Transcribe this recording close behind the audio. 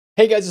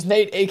Hey guys, it's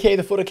Nate, aka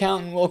The FUT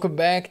Accountant. Welcome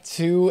back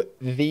to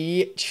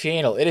the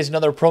channel. It is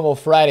another Promo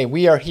Friday.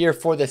 We are here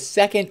for the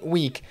second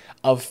week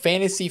of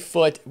Fantasy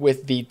Foot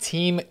with the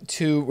Team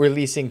 2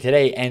 releasing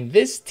today. And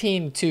this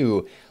Team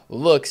 2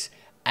 looks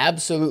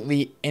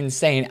absolutely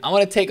insane. I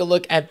want to take a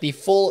look at the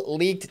full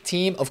leaked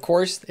team. Of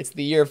course, it's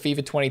the year of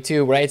FIFA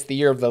 22, right? It's the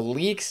year of the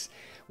leaks.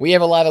 We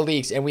have a lot of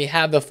leaks, and we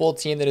have the full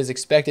team that is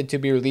expected to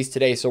be released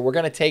today. So we're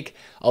going to take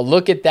a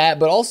look at that,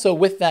 but also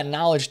with that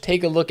knowledge,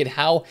 take a look at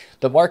how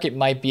the market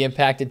might be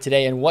impacted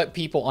today and what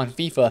people on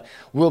FIFA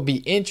will be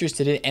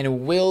interested in,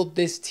 and will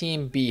this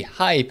team be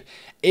hype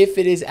if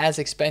it is as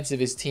expensive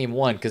as Team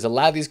 1, because a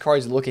lot of these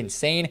cards look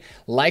insane,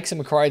 like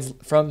some cards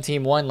from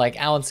Team 1, like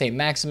Alan St.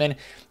 Maximin,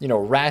 you know,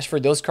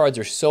 Rashford. Those cards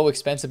are so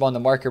expensive on the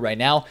market right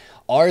now.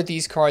 Are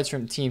these cards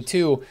from Team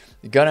 2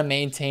 going to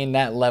maintain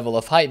that level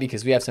of hype?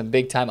 Because we have some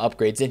big-time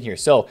upgrades in here.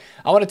 So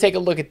I want to take a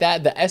look at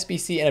that, the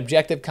SBC and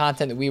objective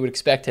content that we would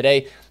expect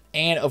today,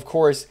 and of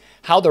course,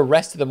 how the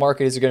rest of the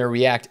market is going to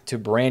react to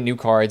brand new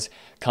cards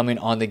coming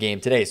on the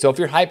game today. So if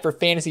you're hyped for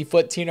Fantasy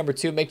Foot Team number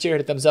 2, make sure to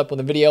hit a thumbs up on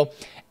the video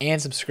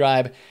and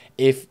subscribe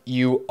if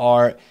you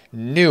are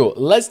new.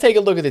 Let's take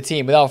a look at the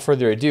team. Without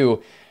further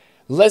ado,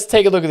 let's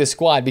take a look at the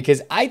squad,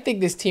 because I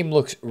think this team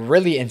looks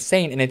really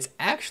insane, and it's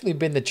actually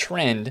been the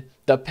trend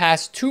the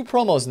past 2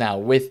 promos now.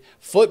 With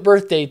Foot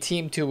Birthday,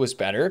 Team 2 was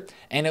better,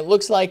 and it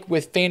looks like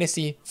with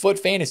Foot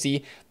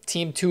Fantasy,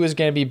 Team 2 is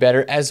going to be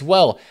better as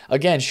well.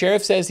 Again,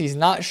 Sheriff says he's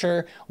not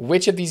sure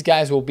which of these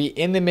guys will be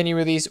in the mini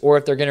release or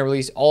if they're going to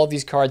release all of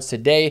these cards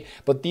today,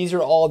 but these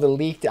are all the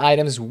leaked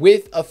items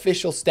with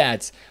official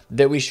stats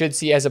that we should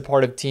see as a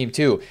part of Team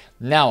 2.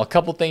 Now, a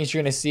couple things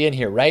you're going to see in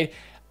here, right?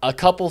 A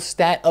couple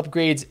stat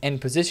upgrades and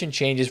position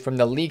changes from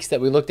the leaks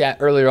that we looked at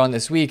earlier on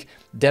this week.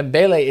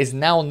 Dembele is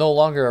now no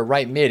longer a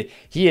right mid.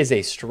 He is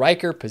a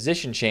striker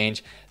position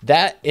change.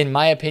 That, in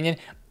my opinion,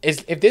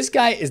 is if this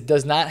guy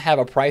does not have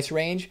a price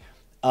range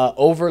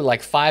over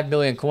like 5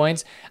 million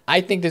coins,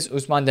 I think this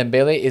Ousmane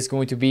Dembele is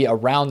going to be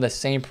around the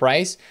same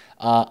price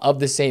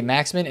of the St.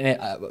 Maximin.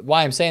 And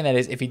why I'm saying that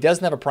is if he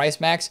doesn't have a price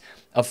max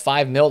of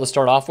 5 mil to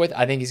start off with,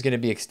 I think he's going to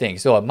be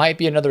extinct. So it might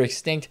be another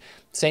extinct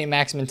St.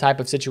 Maximin type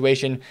of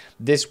situation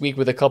this week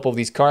with a couple of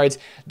these cards.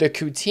 The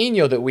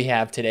Coutinho that we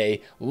have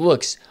today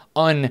looks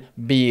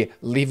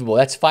unbelievable.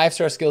 That's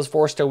 5-star skills,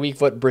 4-star weak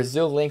foot,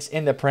 Brazil links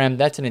in the Prem.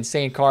 That's an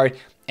insane card.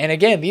 And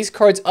again, these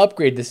cards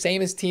upgrade the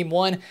same as Team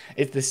 1.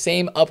 It's the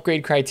same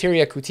upgrade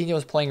criteria. Coutinho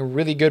is playing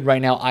really good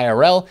right now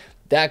IRL.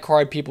 That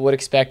card people would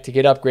expect to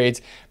get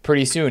upgrades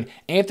pretty soon.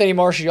 Anthony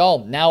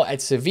Martial now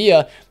at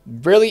Sevilla.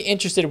 Really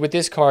interested with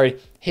this card.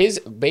 His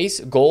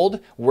base gold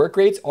work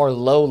rates are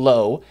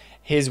low.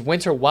 His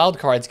winter wild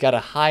card's got a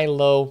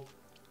high-low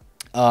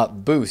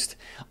boost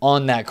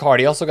on that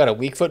card. He also got a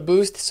weak foot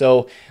boost,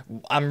 so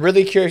I'm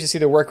really curious to see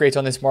the work rates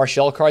on this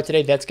Martial card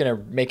today. That's going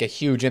to make a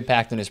huge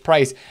impact on his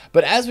price.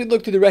 But as we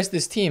look through the rest of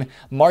this team,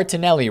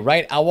 Martinelli,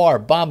 right?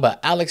 Awar, Bamba,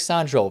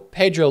 Alexandro,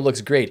 Pedro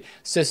looks great.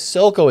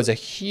 Sissoko is a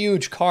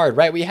huge card,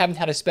 right? We haven't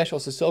had a special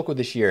Sissoko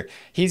this year.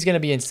 He's going to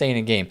be insane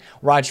in game.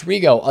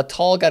 Rodrigo,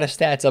 Atal got a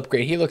stats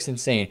upgrade. He looks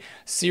insane.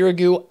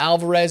 Sirigu,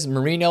 Alvarez,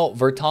 Marino,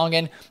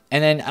 Vertonghen,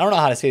 and then I don't know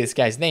how to say this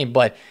guy's name,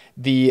 but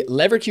the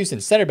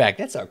Leverkusen center back,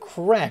 that's a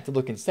cracked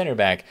looking center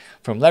back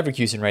from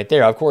Leverkusen right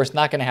there. Of course,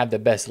 not going to have the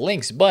best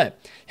links, but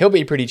he'll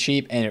be pretty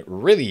cheap and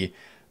really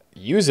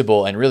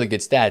usable and really good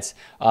stats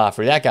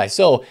for that guy.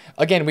 So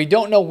again, we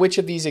don't know which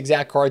of these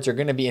exact cards are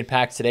going to be in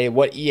packs today.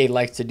 What EA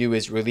likes to do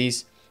is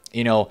release,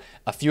 you know,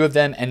 a few of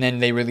them, and then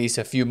they release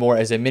a few more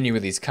as a mini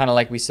release, kind of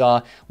like we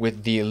saw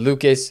with the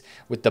Lucas,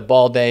 with the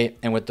Balde,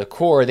 and with the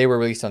Core. They were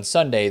released on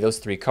Sunday, those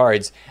 3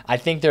 cards. I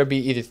think there'll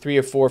be either 3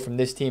 or 4 from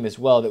this team as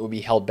well that will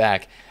be held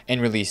back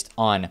and released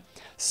on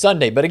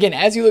Sunday. But again,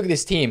 as you look at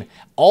this team,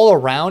 all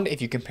around,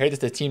 if you compare this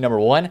to team number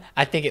 1,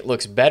 I think it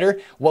looks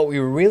better. What we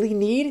really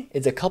need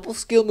is a couple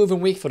skill move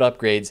and weak foot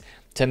upgrades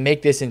to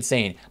make this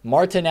insane.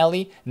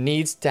 Martinelli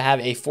needs to have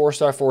a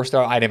 4-star,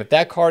 4-star item. If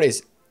that card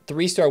is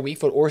 3-star weak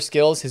foot or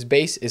skills, his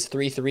base is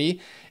 3-3.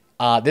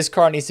 This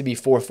card needs to be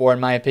 4-4 in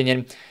my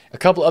opinion. A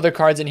couple other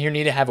cards in here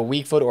need to have a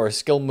weak foot or a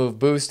skill move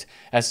boost,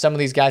 as some of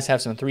these guys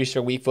have some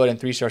 3-star weak foot and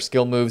 3-star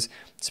skill moves,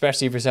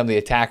 especially for some of the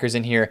attackers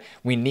in here.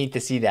 We need to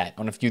see that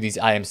on a few of these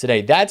items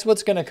today. That's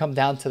what's going to come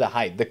down to the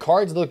hype. The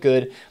cards look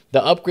good.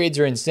 The upgrades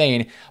are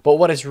insane. But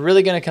what it's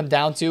really going to come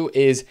down to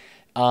is,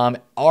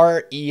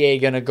 are EA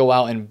going to go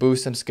out and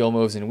boost some skill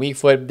moves in weak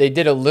foot? They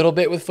did a little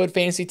bit with Foot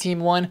Fantasy Team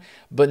 1,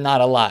 but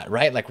not a lot,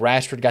 right? Like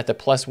Rashford got the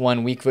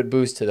 +1 weak foot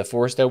boost to the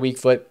 4-star weak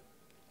foot.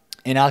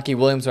 And Inaki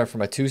Williams went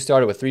from a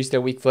 2-star to a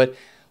 3-star weak foot.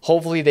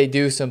 Hopefully they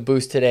do some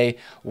boost today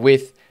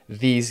with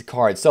these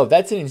cards. So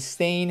that's an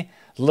insane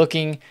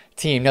looking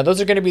team. Now those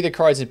are going to be the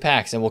cards in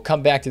packs, and we'll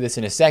come back to this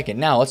in a second.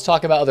 Now let's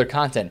talk about other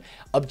content.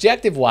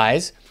 Objective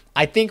wise,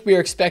 I think we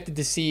are expected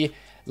to see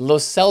Lo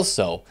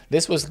Celso.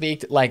 This was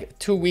leaked like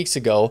 2 weeks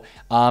ago,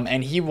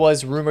 and he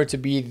was rumored to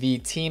be the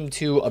Team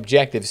 2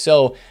 objective.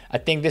 So I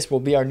think this will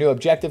be our new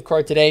objective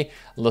card today.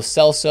 Lo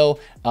Celso,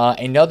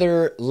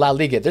 another La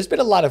Liga. There's been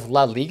a lot of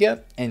La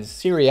Liga and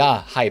Serie A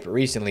hype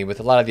recently with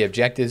a lot of the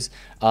objectives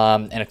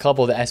and a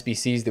couple of the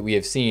SBCs that we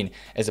have seen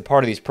as a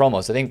part of these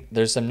promos. I think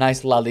there's some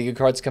nice La Liga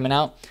cards coming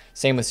out.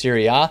 Same with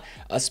Serie A.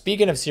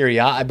 Speaking of Serie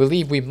A, I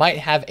believe we might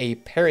have a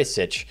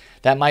Perisic.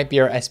 That might be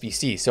our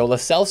SBC. So Lo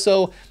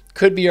Celso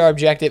could be our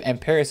objective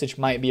and Perisic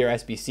might be our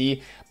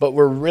SBC, but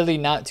we're really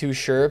not too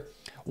sure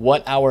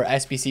what our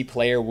SBC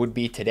player would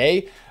be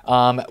today.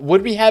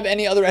 Would we have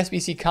any other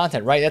SBC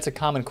content, right? That's a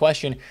common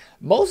question.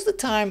 Most of the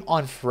time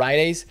on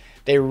Fridays,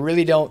 they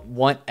really don't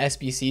want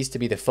SBCs to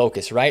be the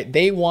focus, right?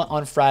 They want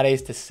on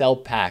Fridays to sell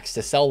packs,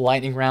 to sell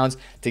lightning rounds,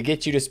 to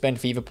get you to spend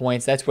FIFA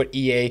points. That's what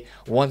EA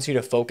wants you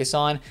to focus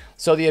on.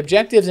 So the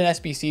objectives and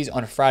SBCs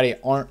on Friday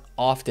aren't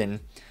often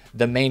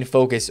the main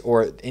focus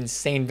or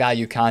insane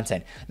value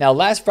content. Now,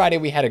 last Friday,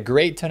 we had a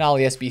great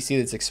Tonali SBC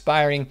that's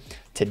expiring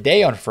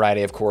today on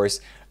Friday, of course.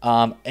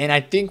 And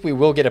I think we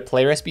will get a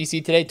player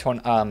SBC today.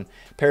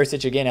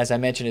 Perisic, again, as I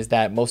mentioned, is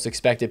that most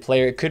expected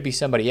player. It could be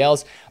somebody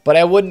else, but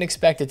I wouldn't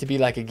expect it to be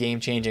like a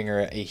game-changing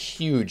or a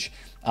huge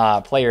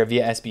player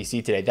via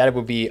SBC today. That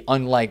would be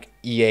unlike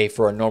EA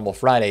for a normal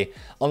Friday,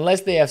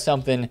 unless they have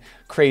something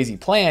crazy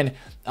planned.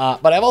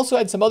 But I've also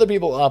had some other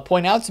people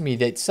point out to me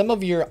that some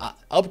of your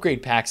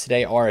upgrade packs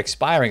today are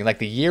expiring, like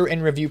the year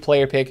in review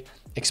player pick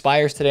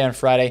expires today on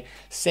Friday.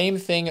 Same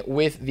thing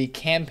with the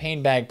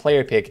campaign bag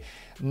player pick.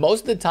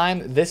 Most of the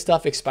time, this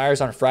stuff expires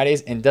on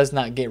Fridays and does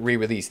not get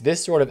re-released.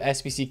 This sort of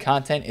SBC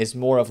content is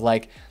more of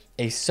like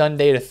a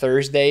Sunday to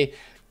Thursday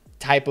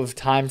type of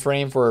time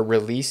frame for a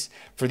release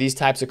for these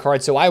types of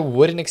cards. So I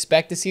wouldn't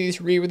expect to see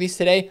these re-released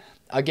today.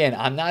 Again,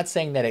 I'm not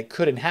saying that it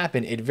couldn't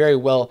happen. It very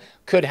well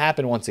could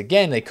happen once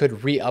again. They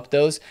could re-up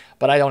those,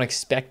 but I don't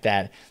expect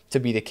that to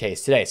be the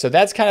case today. So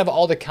that's kind of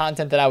all the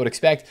content that I would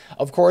expect.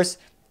 Of course,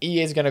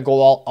 EA is going to go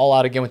all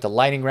out again with the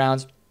lightning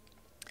rounds.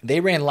 They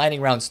ran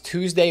lightning rounds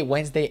Tuesday,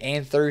 Wednesday,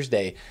 and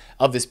Thursday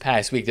of this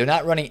past week. They're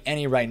not running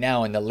any right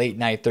now in the late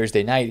night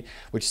Thursday night,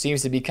 which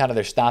seems to be kind of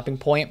their stopping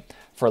point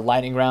for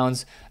lightning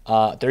rounds.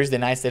 Thursday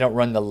nights, they don't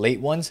run the late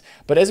ones.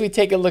 But as we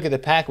take a look at the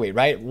pack weight,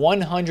 right,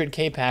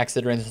 100K packs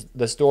that are in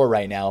the store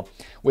right now,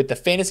 with the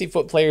fantasy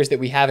foot players that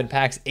we have in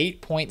packs,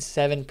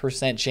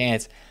 8.7%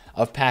 chance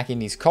of packing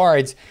these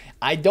cards.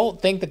 I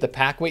don't think that the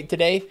pack weight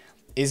today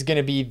is going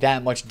to be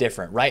that much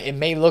different, right? It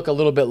may look a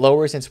little bit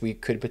lower since we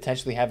could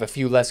potentially have a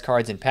few less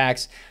cards in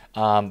packs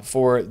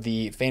for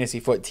the Fantasy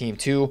FUT Team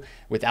 2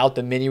 without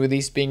the mini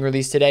release being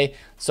released today.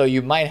 So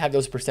you might have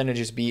those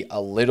percentages be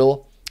a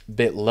little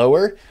bit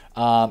lower.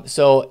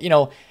 So, you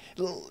know,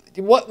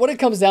 what it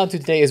comes down to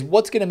today is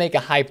what's going to make a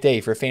hype day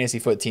for Fantasy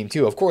FUT Team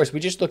 2. Of course, we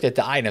just looked at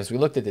the items. We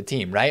looked at the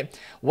team, right?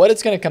 What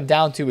it's going to come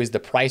down to is the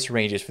price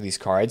ranges for these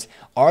cards.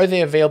 Are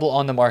they available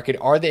on the market?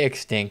 Are they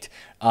extinct?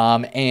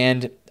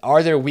 And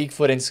are there weak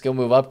foot and skill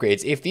move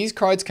upgrades? If these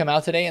cards come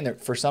out today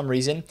and for some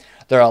reason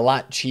they're a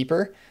lot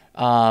cheaper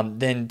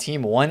than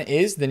Team 1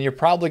 is, then you're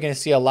probably going to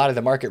see a lot of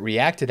the market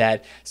react to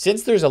that.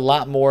 Since there's a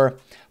lot more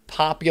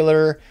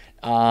popular,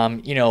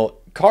 you know,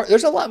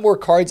 there's a lot more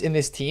cards in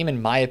this team,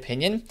 in my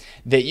opinion,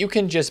 that you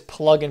can just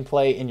plug and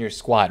play in your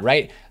squad,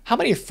 right? How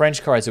many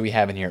French cards do we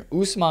have in here?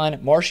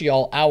 Ousmane,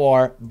 Martial,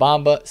 Aouar,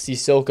 Bamba,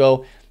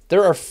 Sissoko.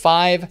 There are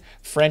 5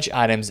 French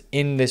items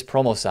in this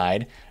promo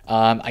side.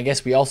 I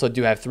guess we also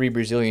do have 3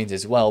 Brazilians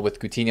as well with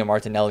Coutinho,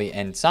 Martinelli,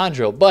 and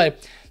Sandro.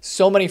 But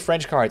so many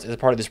French cards as a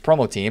part of this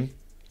promo team.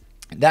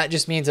 That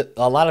just means that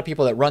a lot of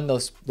people that run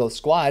those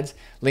squads,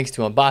 links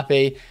to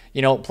Mbappe,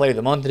 you know, player of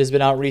the month that has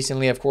been out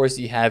recently. Of course,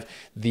 you have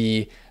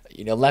the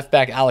left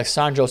back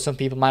Alexandro. Some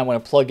people might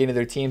want to plug into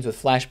their teams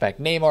with flashback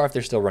Neymar if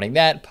they're still running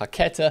that.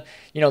 Paqueta.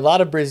 You know, a lot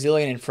of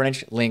Brazilian and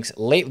French links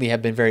lately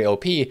have been very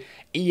OP.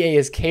 EA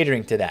is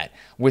catering to that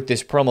with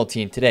this promo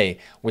team today,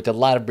 with a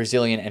lot of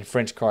Brazilian and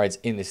French cards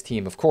in this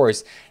team, of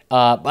course.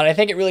 But I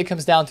think it really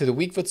comes down to the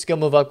weak foot skill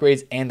move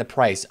upgrades and the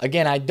price.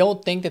 Again, I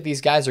don't think that these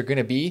guys are going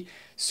to be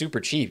super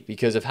cheap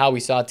because of how we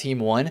saw Team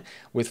 1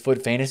 with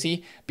FUT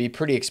Fantasy be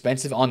pretty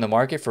expensive on the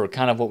market for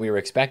kind of what we were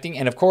expecting.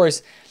 And of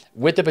course,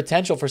 with the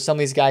potential for some of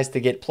these guys to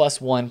get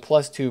 +1,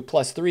 +2,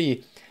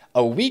 +3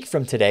 a week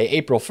from today,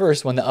 April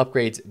 1st, when the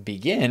upgrades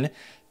begin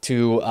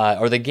to,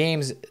 or the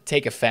games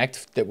take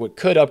effect that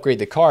could upgrade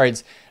the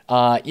cards,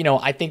 you know,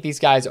 I think these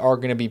guys are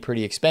going to be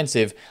pretty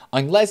expensive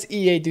unless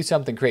EA do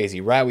something crazy,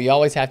 right? We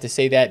always have to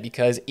say that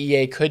because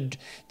EA could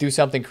do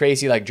something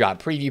crazy like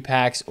drop preview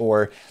packs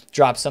or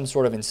drop some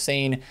sort of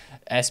insane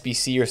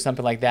SBC or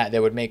something like that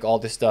that would make all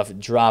this stuff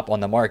drop on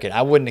the market.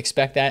 I wouldn't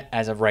expect that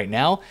as of right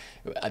now.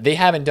 They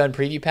haven't done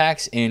preview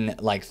packs in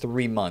like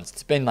 3 months.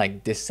 It's been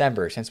like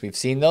December since we've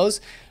seen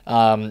those.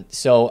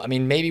 So, I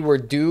mean, maybe we're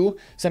due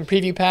some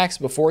preview packs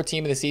before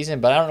Team of the Season,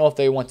 but I don't know if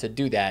they want to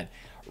do that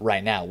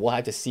right now. We'll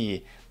have to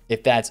see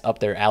if that's up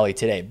their alley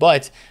today.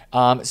 But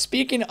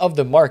speaking of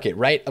the market,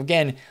 right?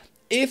 Again,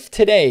 if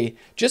today,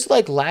 just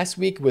like last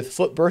week with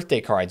FUT birthday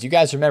cards, you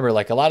guys remember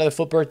like a lot of the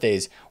FUT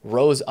birthdays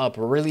rose up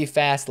really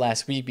fast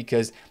last week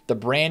because the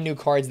brand new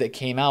cards that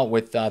came out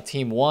with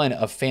Team 1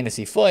 of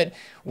Fantasy FUT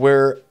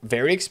were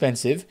very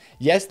expensive.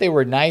 Yes, they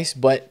were nice,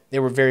 but they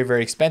were very,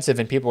 very expensive.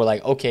 And people were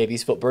like, okay,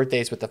 these FUT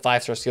birthdays with the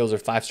 5-star skills or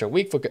 5-star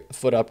weak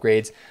FUT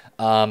upgrades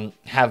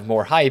have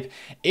more hype.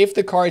 If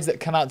the cards that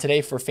come out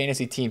today for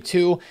Fantasy Team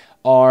 2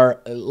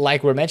 are,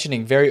 like we're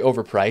mentioning, very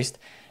overpriced,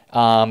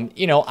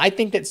 you know, I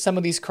think that some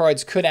of these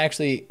cards could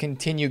actually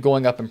continue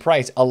going up in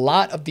price. A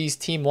lot of these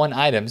Team 1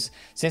 items,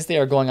 since they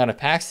are going out of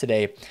packs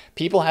today,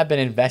 people have been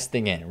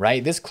investing in,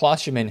 right? This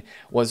Klosterman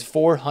was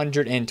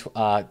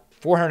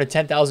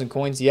 410,000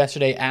 coins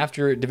yesterday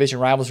after Division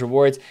Rivals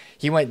rewards.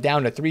 He went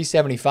down to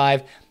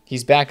 375.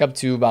 He's back up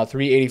to about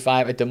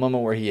 385 at the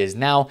moment where he is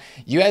now.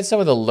 You had some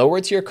of the lower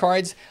tier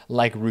cards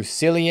like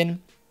Russillian,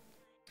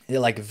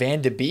 like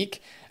Van de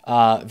Beek.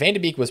 Van de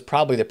Beek was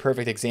probably the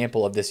perfect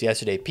example of this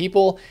yesterday.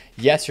 People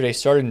yesterday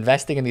started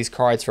investing in these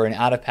cards for an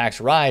out of packs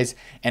rise.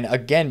 And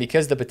again,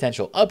 because the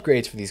potential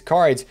upgrades for these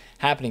cards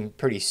happening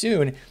pretty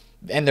soon,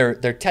 and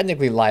they're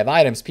technically live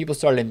items, people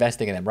started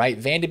investing in them, right?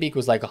 Van de Beek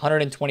was like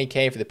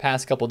 120K for the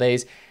past couple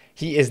days.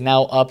 He is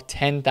now up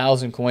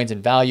 10,000 coins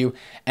in value.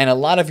 And a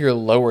lot of your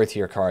lower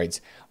tier cards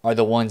are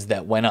the ones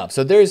that went up.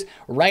 So there's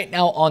right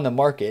now on the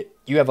market,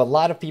 you have a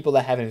lot of people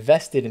that have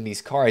invested in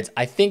these cards.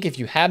 I think if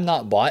you have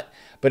not bought,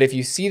 but if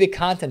you see the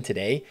content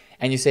today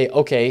and you say,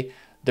 okay,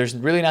 there's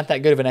really not that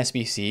good of an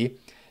SBC,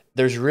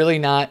 there's really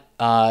not,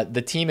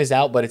 the team is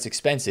out, but it's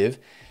expensive.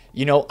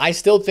 You know, I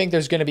still think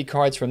there's going to be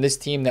cards from this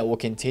team that will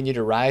continue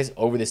to rise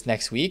over this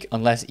next week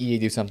unless EA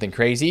do something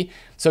crazy.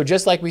 So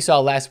just like we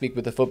saw last week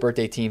with the FUT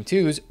Birthday Team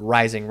 2s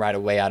rising right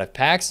away out of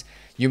packs,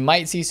 you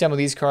might see some of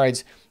these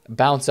cards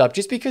bounce up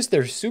just because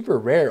they're super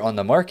rare on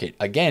the market.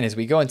 Again, as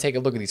we go and take a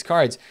look at these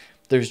cards,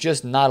 there's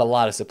just not a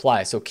lot of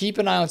supply. So keep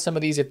an eye on some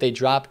of these if they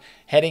drop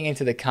heading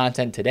into the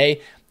content today.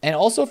 And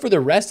also for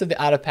the rest of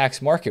the out of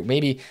packs market,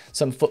 maybe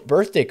some FUT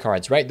birthday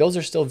cards, right? Those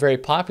are still very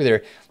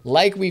popular.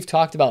 Like we've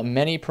talked about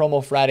many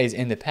promo Fridays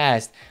in the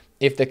past,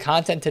 if the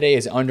content today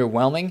is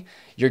underwhelming,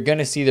 you're going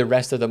to see the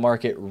rest of the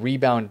market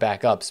rebound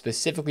back up,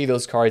 specifically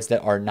those cards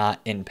that are not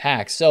in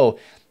packs. So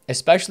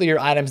especially your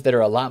items that are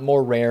a lot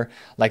more rare,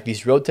 like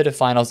these Road to the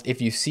Finals, if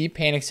you see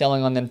panic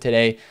selling on them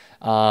today,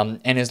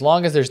 and as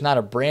long as there's not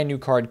a brand new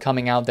card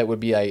coming out that would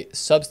be a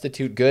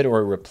substitute good or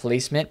a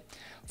replacement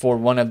for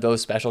one of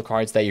those special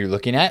cards that you're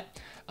looking at,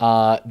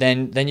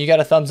 then you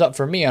got a thumbs up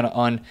for me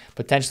on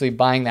potentially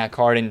buying that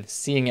card and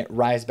seeing it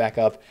rise back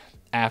up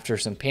after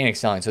some panic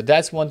selling. So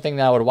that's one thing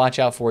that I would watch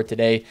out for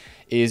today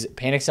is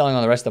panic selling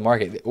on the rest of the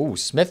market. Ooh,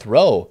 Smith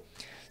Rowe.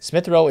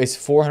 Smith Rowe is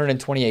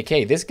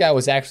 428K. This guy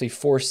was actually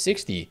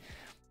 460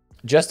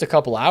 just a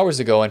couple hours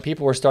ago, and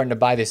people were starting to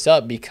buy this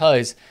up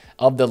because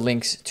of the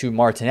links to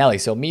Martinelli.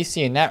 So me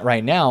seeing that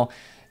right now,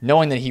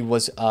 knowing that he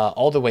was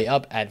all the way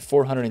up at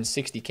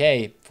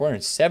 460K,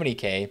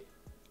 470K,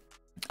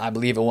 I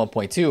believe at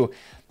 1.2,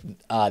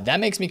 that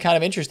makes me kind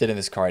of interested in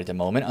this card at the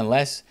moment,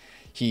 unless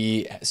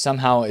he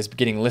somehow is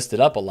getting listed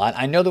up a lot.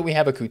 I know that we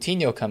have a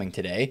Coutinho coming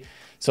today,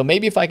 so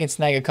maybe if I can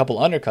snag a couple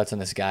undercuts on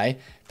this guy,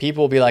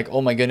 people will be like,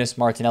 oh my goodness,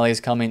 Martinelli is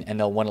coming, and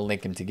they'll want to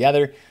link him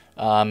together,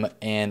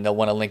 and they'll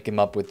want to link him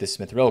up with this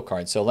Smith Rowe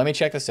card. So let me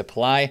check the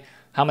supply.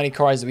 How many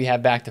cards do we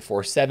have back to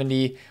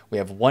 470? We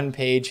have 1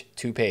 page,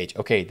 2 page.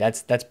 Okay,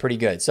 that's pretty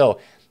good. So,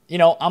 you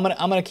know, I'm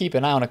gonna keep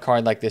an eye on a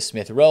card like this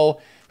Smith Rowe,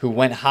 who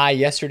went high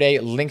yesterday,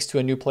 links to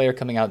a new player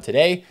coming out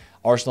today.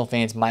 Arsenal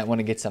fans might want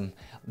to get some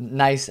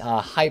nice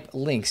hype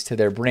links to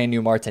their brand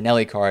new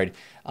Martinelli card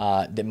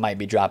that might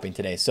be dropping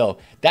today. So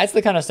that's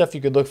the kind of stuff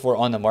you could look for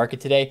on the market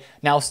today.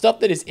 Now, stuff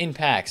that is in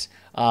packs,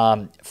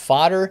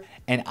 fodder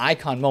and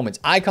icon moments.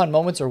 Icon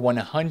moments are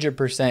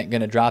 100%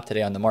 going to drop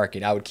today on the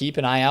market. I would keep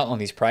an eye out on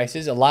these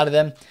prices. A lot of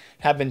them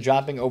have been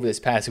dropping over this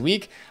past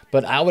week,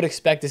 but I would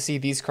expect to see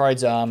these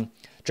cards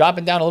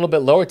dropping down a little bit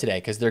lower today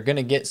because they're going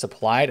to get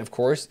supplied, of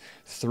course,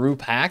 through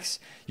packs.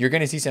 You're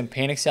going to see some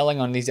panic selling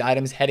on these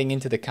items heading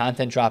into the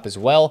content drop as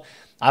well.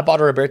 I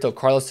bought a Roberto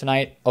Carlos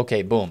tonight.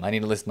 Okay, boom. I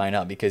need to list mine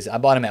up because I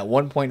bought him at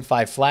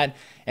 1.5 flat,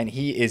 and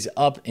he is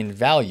up in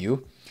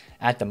value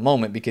at the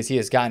moment because he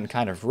has gotten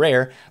kind of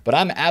rare. But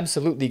I'm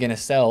absolutely going to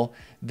sell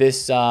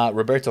this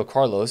Roberto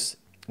Carlos,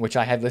 which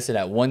I had listed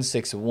at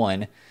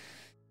 161.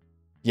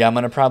 Yeah, I'm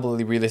going to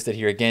probably relist it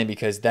here again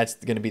because that's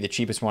going to be the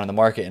cheapest one on the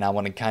market, and I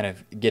want to kind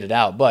of get it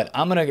out. But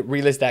I'm going to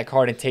relist that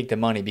card and take the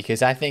money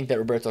because I think that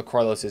Roberto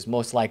Carlos is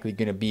most likely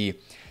going to be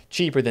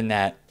cheaper than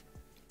that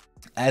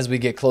as we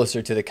get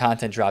closer to the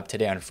content drop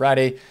today on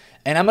Friday.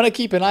 And I'm going to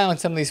keep an eye on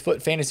some of these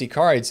FUT fantasy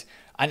cards.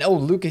 I know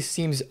Lucas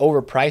seems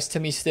overpriced to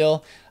me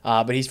still,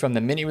 but he's from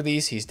the mini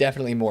release. He's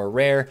definitely more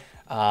rare.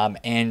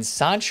 And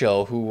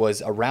Sancho, who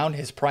was around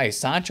his price,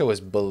 Sancho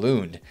is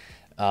ballooned.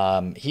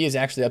 He is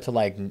actually up to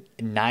like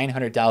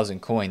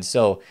 900,000 coins.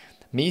 So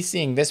me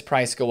seeing this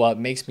price go up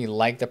makes me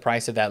like the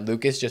price of that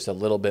Lucas just a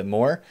little bit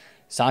more.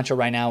 Sancho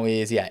right now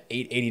is,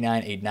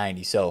 889,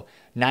 890. So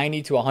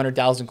 90 to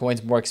 100,000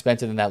 coins more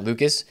expensive than that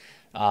Lucas,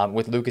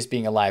 with Lucas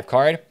being a live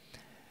card.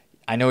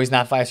 I know he's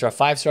not 5-star,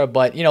 5-star,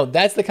 but you know,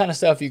 that's the kind of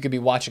stuff you could be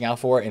watching out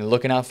for and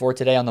looking out for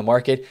today on the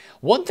market.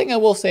 One thing I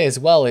will say as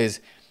well is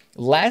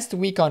last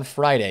week on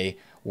Friday,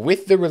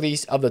 with the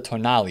release of the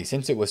Tonali,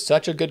 since it was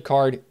such a good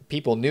card,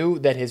 people knew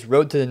that his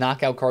road to the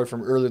knockout card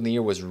from earlier in the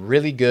year was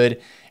really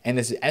good, and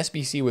this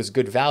SBC was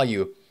good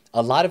value.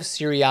 A lot of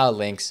Serie A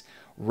links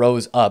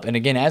rose up. And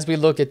again, as we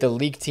look at the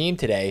league team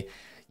today,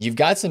 you've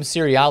got some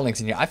Serie A links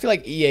in here. I feel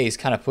like EA is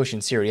kind of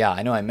pushing Serie A.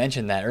 I know I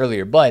mentioned that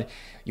earlier, but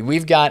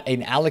we've got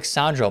an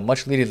Alexandro,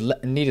 much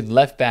needed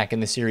left back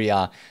in the Serie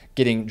A,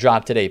 getting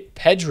dropped today.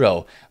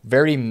 Pedro,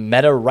 very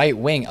meta right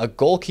wing, a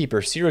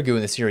goalkeeper, Sirigu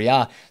in the Serie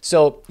A.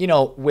 So, you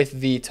know, with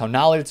the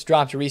Tonali that's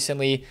dropped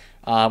recently,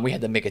 we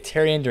had the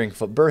Mkhitaryan during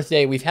FUT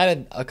Birthday. We've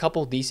had a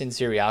couple decent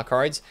Serie A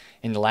cards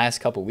in the last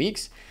couple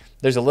weeks.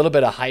 There's a little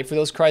bit of hype for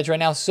those cards right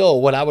now. So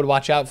what I would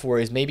watch out for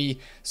is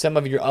maybe some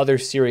of your other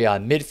Serie A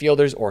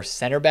midfielders or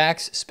center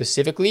backs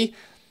specifically.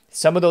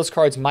 Some of those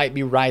cards might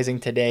be rising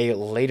today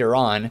later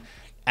on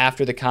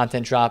after the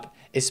content drop,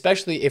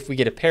 especially if we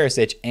get a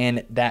Perisic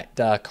and that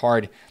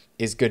card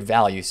is good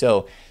value.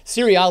 So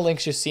Serie A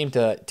links just seem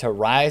to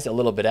rise a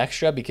little bit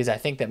extra because I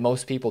think that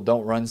most people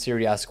don't run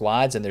Serie A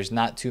squads and there's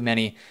not too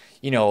many,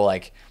 you know,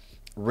 like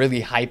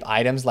really hype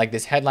items. Like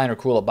this headliner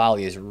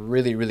Koulibaly is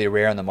really, really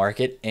rare on the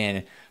market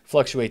and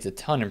fluctuates a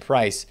ton in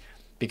price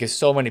because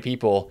so many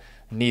people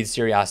need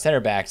Serie A center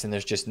backs and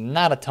there's just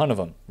not a ton of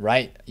them,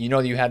 right? You know,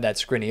 you have that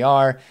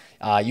Skriniar,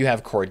 you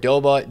have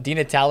Cordoba, Di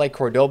Natale,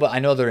 Cordoba. I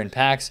know they're in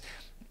packs,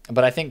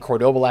 but I think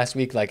Cordoba last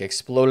week like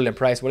exploded in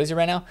price. What is he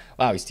right now?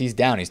 Wow, he's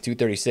down. He's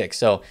 236.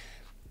 So,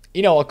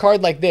 you know, a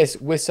card like this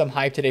with some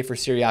hype today for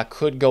Serie A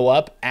could go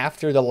up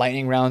after the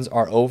lightning rounds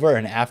are over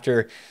and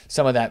after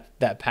some of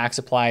that pack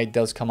supply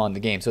does come on the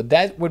game. So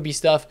that would be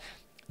stuff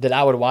that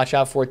I would watch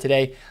out for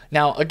today.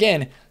 Now,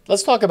 again,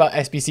 let's talk about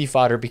SBC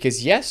fodder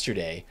because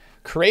yesterday,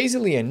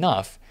 crazily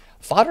enough,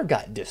 fodder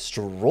got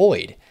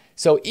destroyed.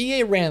 So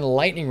EA ran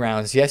lightning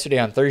rounds yesterday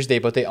on Thursday,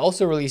 but they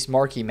also released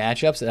marquee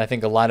matchups that I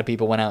think a lot of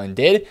people went out and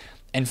did.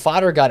 And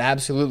fodder got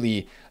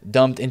absolutely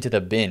dumped into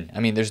the bin. I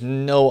mean, there's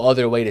no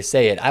other way to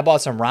say it. I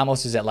bought some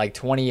Ramoses at like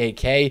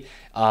 28K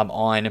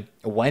on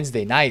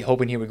Wednesday night,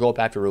 hoping he would go up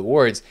after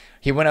rewards.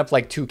 He went up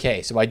like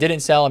 2K. So I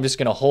didn't sell. I'm just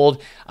going to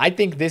hold. I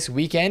think this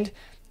weekend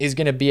is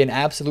going to be an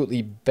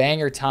absolutely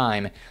banger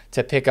time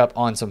to pick up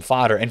on some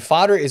fodder. And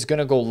fodder is going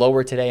to go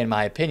lower today, in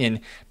my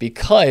opinion,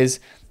 because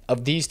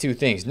of these two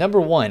things.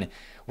 Number one,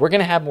 we're going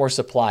to have more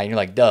supply. And you're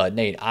like, duh,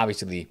 Nate,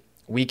 obviously,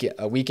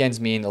 weekends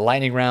mean the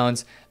lightning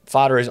rounds.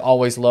 Fodder is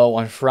always low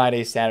on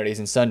Fridays, Saturdays,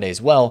 and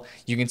Sundays. Well,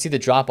 you can see the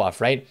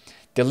drop-off, right?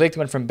 Delict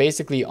went from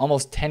basically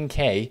almost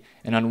 10K,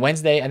 and on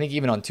Wednesday, I think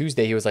even on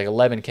Tuesday, he was like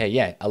 11K.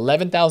 Yeah,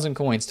 11,000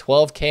 coins,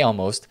 12K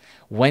almost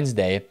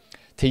Wednesday,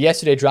 to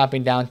yesterday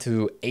dropping down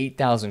to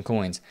 8,000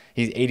 coins.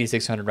 He's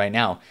 8,600 right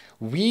now.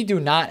 We do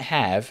not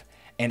have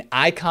an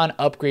icon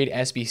upgrade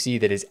SBC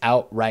that is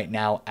out right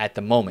now at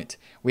the moment.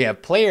 We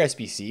have player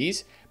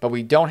SBCs, but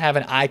we don't have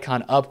an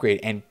icon upgrade,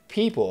 and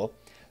people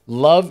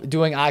love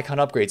doing icon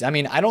upgrades. I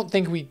mean, I don't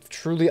think we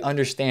truly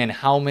understand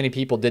how many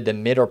people did the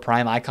mid or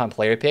prime icon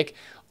player pick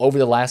over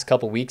the last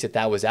couple weeks if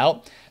that was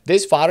out.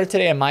 This fodder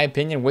today, in my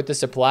opinion, with the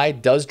supply,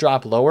 does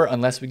drop lower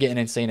unless we get an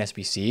insane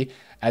SBC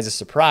as a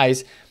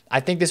surprise. I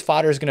think this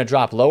fodder is going to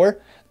drop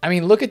lower. I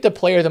mean, look at the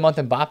player of the month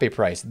Mbappe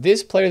price.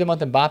 This player of the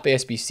month Mbappe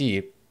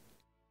SBC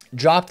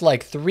dropped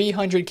like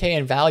 300K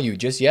in value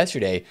just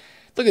yesterday.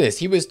 Look at this.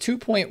 He was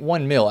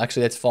 2.1 mil.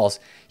 Actually, that's false.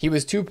 He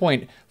was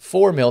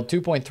 2.4 mil,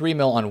 2.3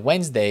 mil on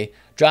Wednesday,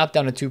 dropped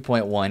down to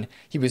 2.1.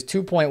 He was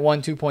 2.1,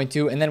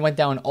 2.2, and then went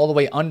down all the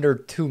way under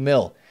 2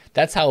 mil.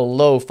 That's how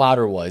low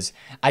fodder was.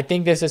 I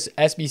think this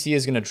SBC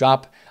is going to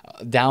drop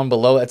down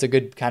below. That's a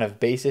good kind of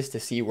basis to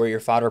see where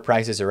your fodder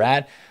prices are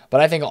at. But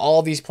I think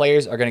all these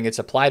players are going to get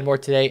supplied more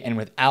today, and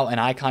without an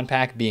icon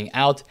pack being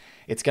out,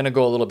 it's going to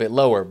go a little bit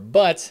lower.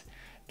 But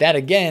that,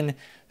 again,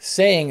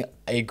 saying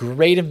a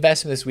great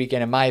investment this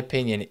weekend, in my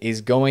opinion,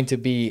 is going to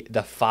be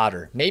the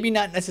fodder. Maybe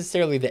not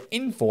necessarily the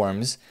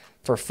informs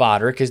for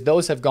fodder, because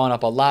those have gone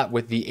up a lot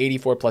with the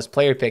 84+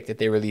 player pick that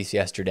they released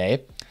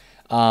yesterday.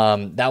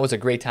 That was a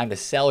great time to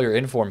sell your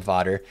inform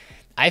fodder.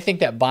 I think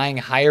that buying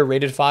higher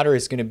rated fodder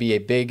is going to be a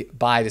big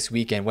buy this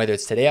weekend, whether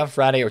it's today on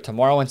Friday or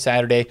tomorrow on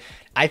Saturday.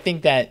 I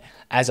think that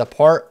as a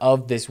part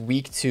of this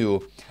week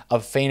 2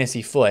 of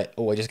Fantasy Foot,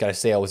 oh, I just got to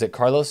say, was it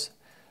Carlos?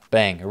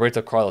 Bang,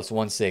 Roberto Carlos,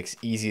 1-6,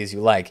 easy as you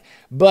like.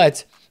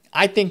 But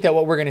I think that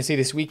what we're going to see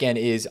this weekend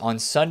is on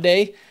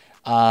Sunday,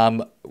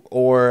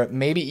 or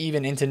maybe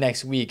even into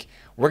next week,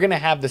 we're going to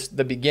have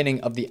the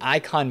beginning of the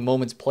Icon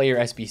Moments Player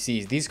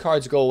SBCs. These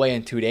cards go away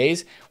in 2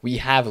 days. We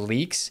have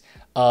leaks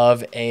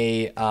of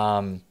a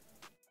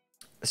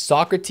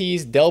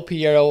Socrates, Del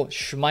Piero,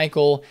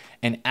 Schmeichel,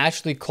 and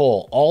Ashley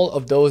Cole. All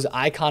of those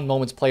Icon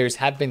Moments players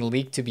have been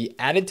leaked to be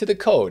added to the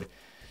code.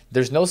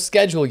 There's no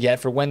schedule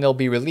yet for when they'll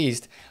be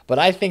released, but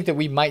I think that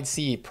we might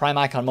see Prime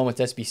Icon Moments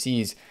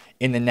SBCs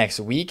in the next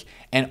week.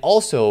 And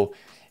also,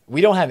 we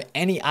don't have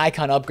any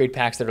icon upgrade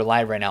packs that are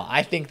live right now.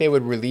 I think they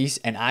would release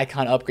an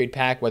icon upgrade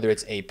pack, whether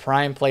it's a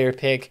prime player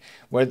pick,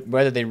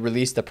 whether they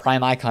release the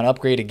prime icon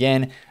upgrade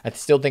again. I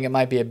still think it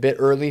might be a bit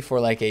early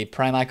for like a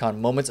prime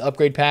icon moments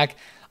upgrade pack.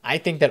 I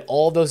think that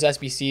all those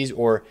SBCs,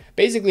 or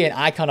basically an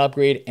icon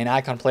upgrade and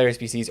icon player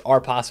SBCs,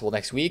 are possible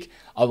next week,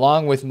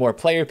 along with more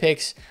player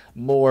picks,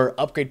 more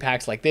upgrade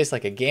packs like this,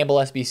 like a gamble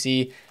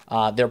SBC.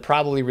 They'll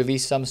probably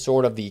release some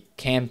sort of the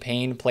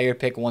campaign player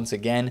pick once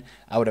again.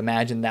 I would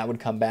imagine that would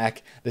come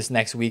back this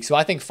next week. So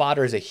I think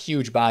fodder is a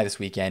huge buy this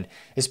weekend,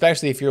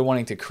 especially if you're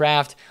wanting to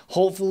craft.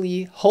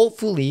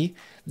 Hopefully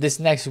this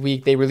next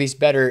week they release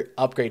better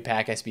upgrade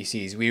pack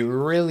SBCs. We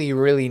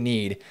really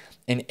need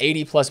an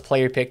 80+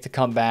 player pick to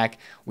come back.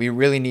 We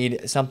really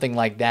need something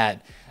like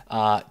that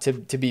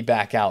to be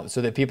back out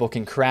so that people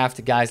can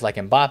craft guys like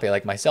Mbappe,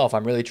 like myself.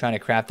 I'm really trying to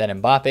craft that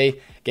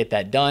Mbappe, get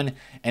that done,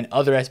 and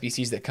other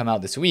SBCs that come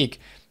out this week.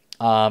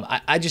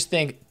 I just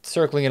think,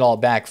 circling it all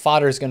back,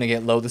 fodder is going to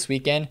get low this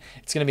weekend.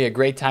 It's going to be a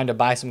great time to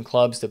buy some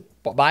clubs, to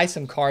buy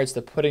some cards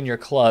to put in your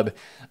club,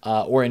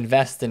 or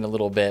invest in a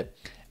little bit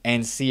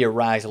and see a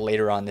rise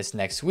later on this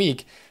next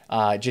week,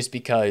 just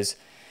because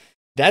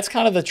that's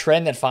kind of the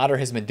trend that fodder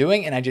has been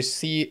doing, and I just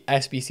see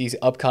SBCs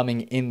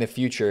upcoming in the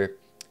future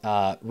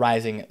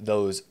rising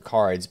those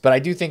cards. But I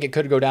do think it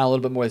could go down a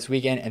little bit more this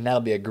weekend, and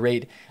that'll be a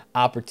great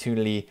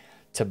opportunity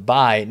to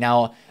buy.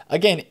 Now,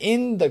 again,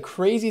 in the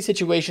crazy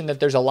situation that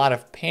there's a lot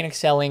of panic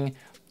selling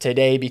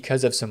today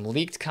because of some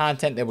leaked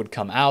content that would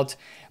come out,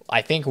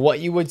 I think what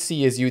you would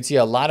see is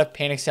a lot of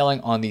panic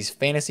selling on these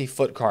fantasy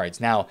foot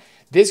cards. Now,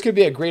 this could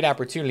be a great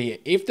opportunity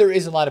if there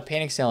is a lot of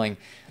panic selling.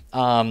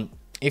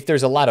 If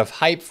there's a lot of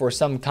hype for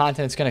some content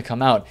that's going to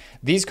come out,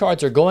 these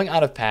cards are going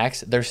out of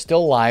packs. They're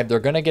still live. They're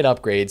going to get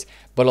upgrades,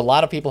 but a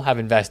lot of people have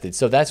invested.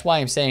 So that's why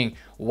I'm saying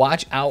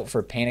watch out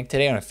for panic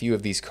today on a few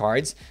of these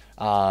cards.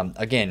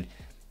 Again,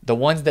 the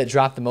ones that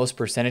drop the most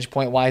percentage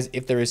point wise,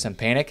 if there is some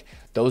panic,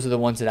 those are the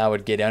ones that I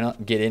would get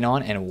in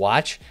on and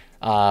watch.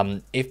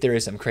 If there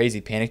is some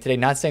crazy panic today,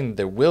 not saying that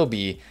there will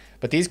be,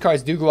 but these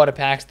cards do go out of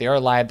packs. They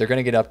are live. They're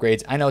going to get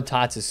upgrades. I know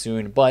TOTS is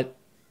soon, but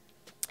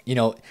you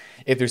know,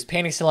 if there's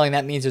panic selling,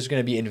 that means there's going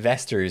to be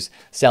investors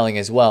selling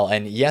as well.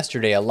 And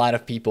yesterday, a lot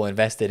of people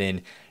invested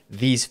in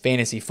these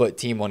fantasy FUT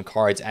Team 1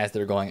 cards as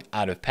they're going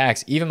out of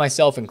packs, even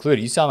myself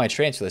included. You saw my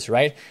transfer list,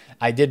 right?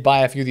 I did buy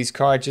a few of these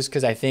cards just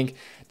because I think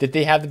that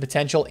they have the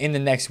potential in the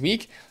next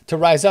week to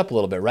rise up a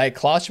little bit, right?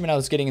 Klosterman, I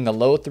was getting in the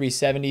low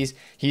 370s.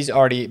 He's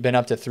already been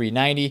up to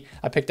 390.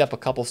 I picked up a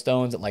couple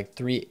stones at like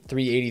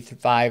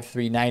 385,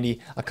 390,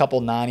 a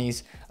couple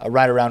Nanis,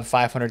 right around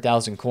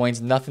 500,000 coins.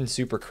 Nothing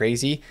super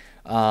crazy.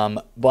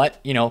 But,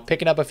 you know,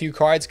 picking up a few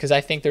cards because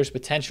I think there's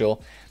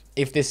potential.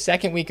 If this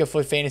second week of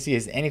FUT Fantasy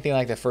is anything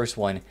like the first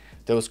one,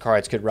 those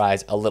cards could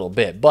rise a little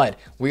bit. But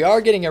we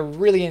are getting a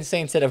really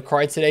insane set of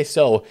cards today,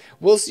 so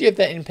we'll see if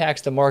that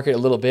impacts the market a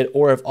little bit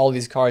or if all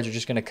these cards are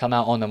just going to come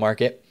out on the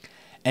market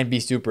and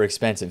be super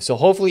expensive. So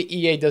hopefully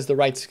EA does the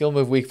right skill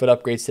move week FUT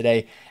upgrades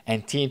today,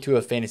 and Team 2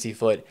 of Fantasy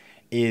FUT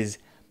is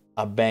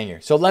a banger.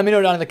 So let me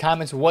know down in the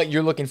comments what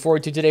you're looking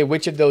forward to today,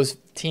 which of those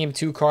Team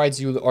 2 cards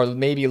you are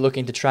maybe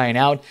looking to trying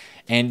out.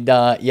 And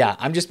yeah,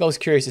 I'm just most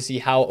curious to see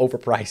how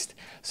overpriced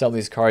some of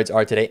these cards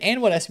are today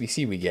and what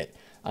SBC we get,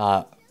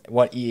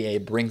 what EA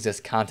brings us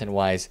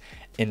content-wise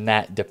in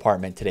that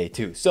department today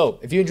too. So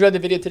if you enjoyed the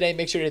video today,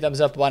 make sure to hit a thumbs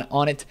up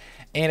on it.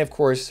 And of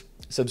course,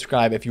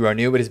 subscribe if you are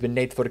new. It has been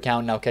Nate, the FUT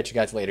Accountant. I'll catch you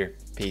guys later.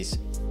 Peace.